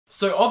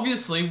So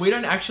obviously, we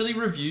don't actually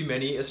review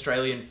many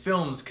Australian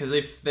films, because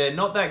if they're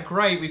not that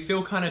great, we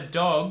feel kind of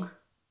dog.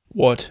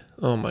 What?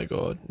 Oh my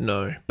god,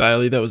 no.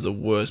 Bailey, that was the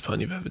worst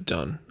pun you've ever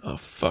done. Oh,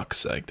 fuck's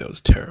sake, that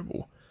was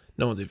terrible.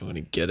 No one's even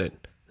gonna get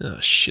it. Oh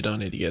shit, I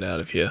need to get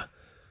out of here.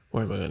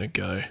 Where am I gonna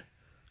go?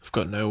 I've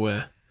got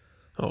nowhere.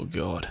 Oh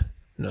god,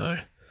 no.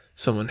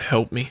 Someone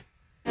help me.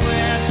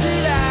 Where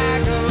did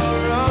I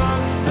go wrong?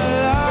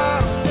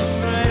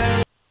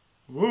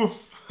 Woof.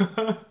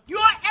 You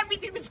are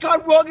everything that's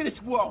gone wrong in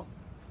this world.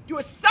 You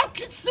are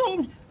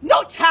self-consumed,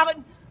 no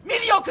talent,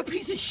 mediocre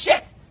piece of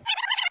shit.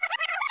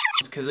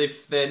 Because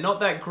if they're not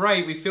that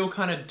great, we feel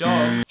kind of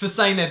dog for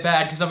saying they're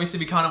bad, because obviously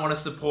we kind of want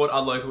to support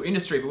our local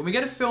industry. But when we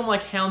get a film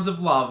like Hounds of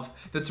Love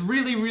that's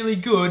really, really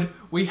good,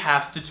 we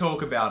have to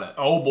talk about it.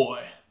 Oh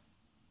boy.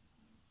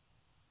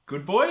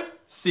 Good boy?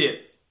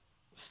 Sit.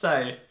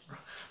 Stay.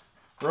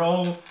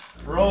 Roll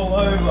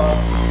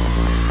over.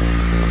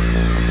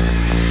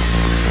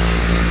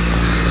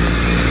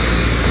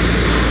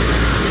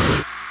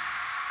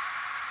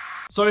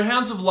 So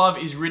Hounds of Love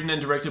is written and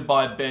directed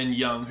by Ben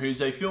Young, who's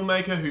a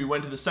filmmaker who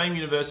went to the same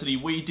university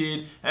we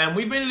did, and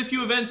we've been at a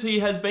few events he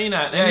has been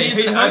at. And Yeah,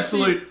 he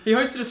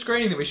hosted a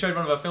screening that we showed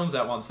one of our films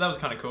at once. That was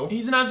kind of cool.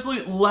 He's an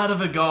absolute lad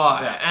of a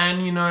guy, Yeah.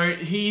 and you know,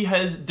 he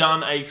has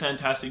done a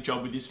fantastic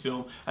job with this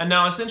film. And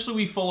now essentially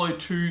we follow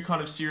two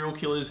kind of serial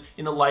killers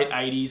in the late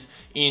 80s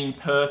in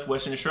Perth,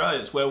 Western Australia.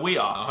 It's where we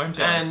are. Our hometown.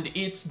 And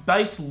it's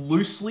based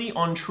loosely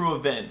on true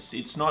events.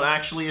 It's not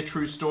actually a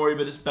true story,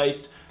 but it's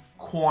based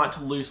quite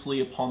loosely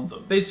upon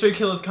them. These two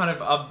killers kind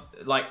of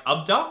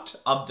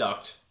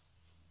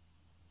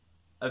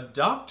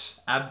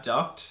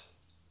abduct,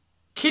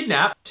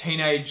 kidnap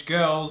teenage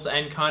girls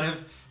and kind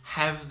of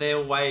have their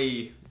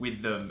way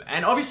with them.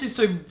 And obviously,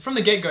 so from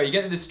the get-go, you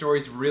get that this story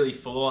is really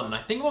full on. And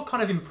I think what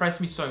kind of impressed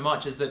me so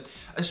much is that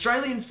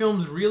Australian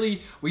films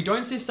really, we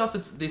don't see stuff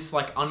that's this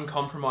like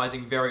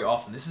uncompromising very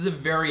often. This is a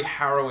very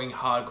harrowing,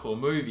 hardcore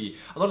movie.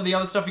 A lot of the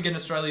other stuff we get in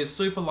Australia is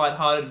super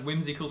lighthearted,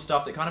 whimsical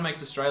stuff that kind of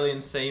makes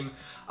Australians seem,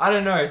 I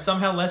don't know,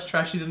 somehow less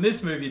trashy than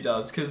this movie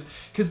does.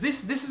 Because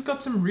this has got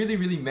some really,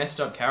 really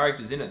messed up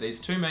characters in it. These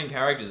two main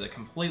characters are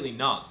completely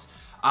nuts.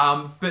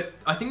 But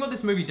I think what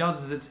this movie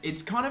does is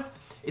it's kind of,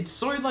 it's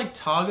so like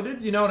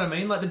targeted, you know what I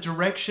mean? Like the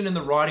direction and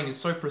the writing is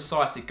so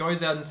precise. It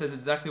goes out and says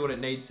exactly what it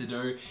needs to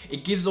do.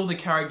 It gives all the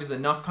characters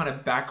enough kind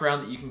of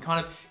background that you can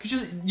kind of,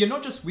 because you're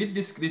not just with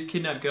this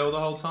kidnapped girl the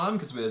whole time,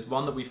 because there's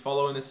one that we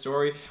follow in this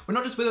story. We're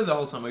not just with her the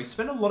whole time, we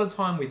spend a lot of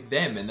time with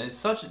them, and there's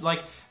such,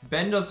 like,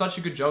 Ben does such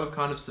a good job of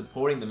kind of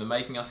supporting them and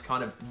making us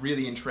kind of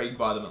really intrigued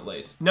by them at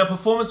least. Now,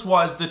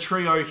 performance-wise, the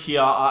trio here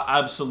are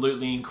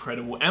absolutely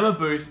incredible. Emma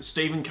Booth,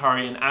 Stephen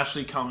Curry, and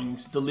Ashleigh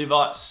Cummings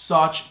deliver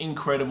such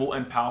incredible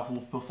and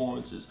powerful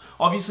performances.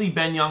 Obviously,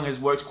 Ben Young has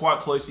worked quite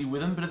closely with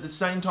them, but at the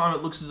same time,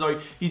 it looks as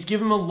though he's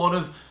given them a lot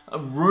of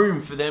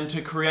room for them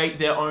to create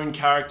their own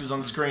characters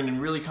on screen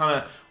and really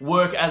kind of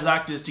work as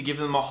actors to give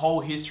them a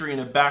whole history and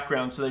a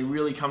background so they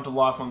really come to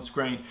life on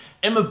screen.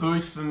 Emma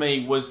Booth, for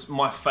me, was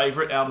my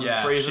favourite out of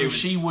the three of them.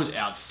 She was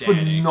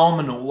outstanding.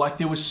 Phenomenal. Like,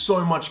 there was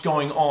so much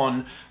going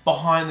on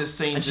behind the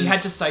scenes. And she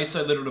had to say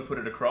so little to put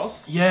it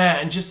across. Yeah,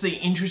 and just the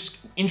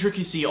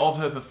intricacy of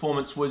her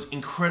performance was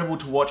incredible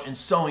to watch and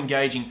so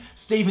engaging.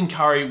 Stephen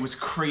Curry was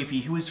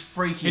creepy. He was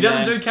freaky. He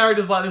doesn't do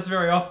characters like this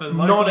very often.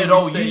 Not at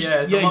all.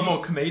 It's a lot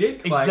more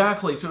comedic.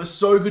 Exactly. So it was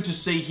so good to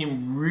see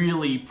him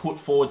really put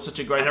forward such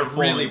a great performance.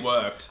 And it really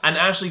worked. And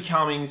Ashleigh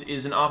Cummings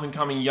is an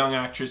up-and-coming young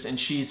actress, and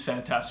she's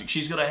fantastic.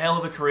 She's got a hell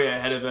of a career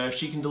ahead of her. If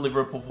she can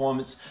deliver a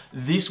performance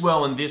this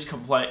well and this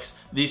complex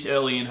this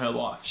early in her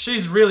life.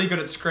 She's really good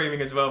at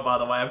screaming as well, by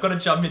the way. I've got to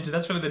jump into,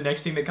 that's probably the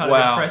next thing that kind of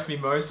impressed me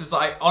most, is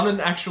like, on an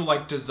actual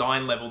like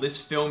design level, this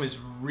film is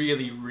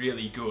really,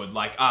 really good.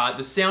 Like,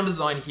 the sound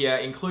design here,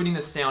 including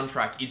the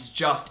soundtrack, it's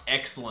just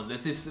excellent.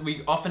 There's this,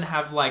 we often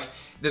have like,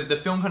 the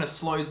film kind of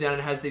slows down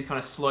and has these kind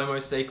of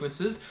slow-mo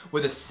sequences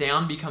where the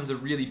sound becomes a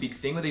really big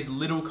thing, where these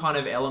little kind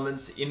of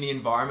elements in the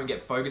environment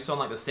get focused on,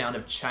 like the sound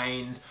of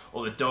chains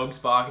or the dogs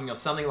barking or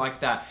something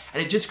like that.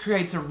 And it just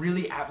creates a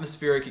really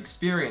atmospheric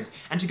experience.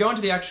 And to go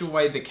into the actual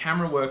way the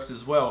camera works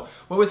as well,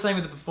 what we're saying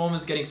with the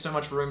performers getting so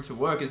much room to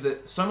work is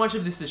that so much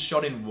of this is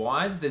shot in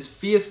wides. There's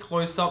fierce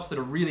close-ups that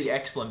are really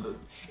excellent, but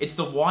it's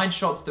the wide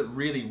shots that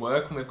really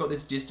work. And we've got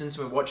this distance,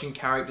 we're watching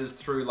characters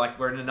through, like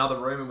we're in another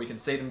room and we can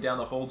see them down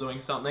the hall doing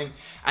something.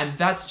 And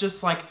that's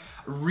just like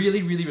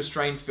really, really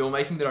restrained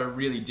filmmaking that I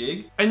really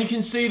dig. And you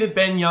can see that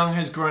Ben Young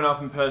has grown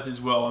up in Perth as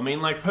well. I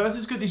mean, like, Perth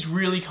has got this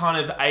really kind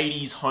of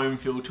 80s home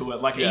feel to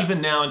it. Like, even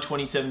now in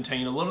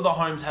 2017, a lot of the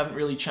homes haven't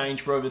really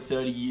changed for over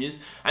 30 years,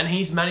 and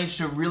he's managed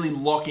to really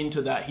lock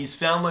into that. He's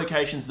found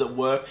locations that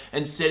work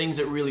and settings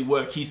that really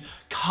work. He's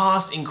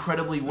cast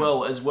incredibly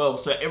well as well,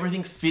 so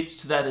everything fits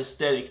to that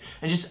aesthetic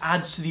and just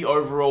adds to the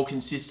overall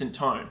consistent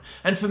tone.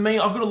 And for me,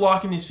 I've got to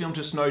liken this film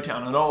to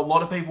Snowtown. I know a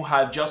lot of people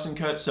have. Justin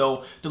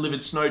Kurtzell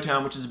delivered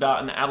Snowtown, which is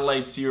about an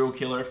Adelaide serial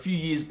killer a few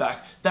years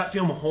back. That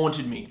film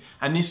haunted me,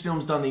 and this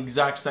film's done the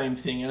exact same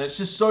thing, and it's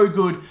just so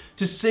good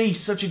to see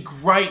such a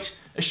great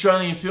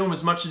Australian film.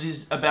 As much as it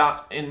is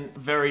about a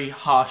very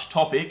harsh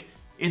topic,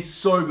 It's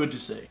so good to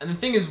see. And the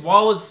thing is,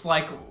 while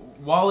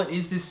it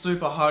is this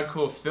super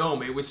hardcore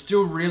film, it was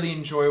still really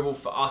enjoyable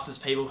for us as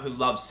people who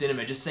love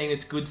cinema, just seeing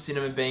this good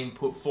cinema being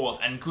put forth,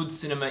 and good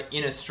cinema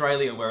in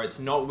Australia where it's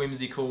not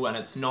whimsical and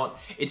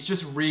it's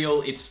just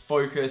real, it's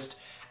focused,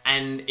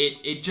 and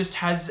it just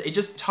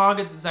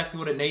targets exactly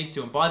what it needs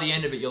to, and by the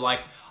end of it you're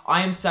like,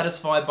 I am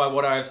satisfied by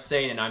what I have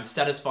seen, and I'm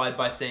satisfied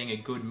by seeing a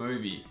good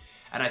movie.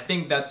 And I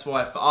think that's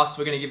why, for us,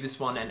 we're going to give this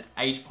one an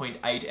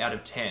 8.8 out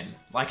of 10.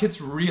 Like,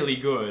 it's really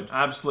good.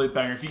 Absolute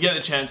banger. If you get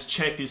the chance,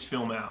 check this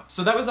film out.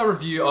 So that was our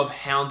review of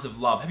Hounds of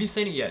Love. Have you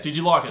seen it yet? Did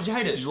you like it? Did you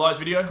hate it? Did you like this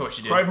video? Of course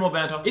you did. Crave more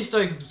banter. If so,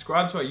 you can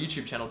subscribe to our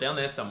YouTube channel down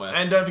there somewhere.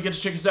 And don't forget to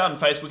check us out on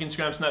Facebook,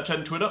 Instagram, Snapchat,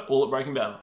 and Twitter, all at Breaking Banter.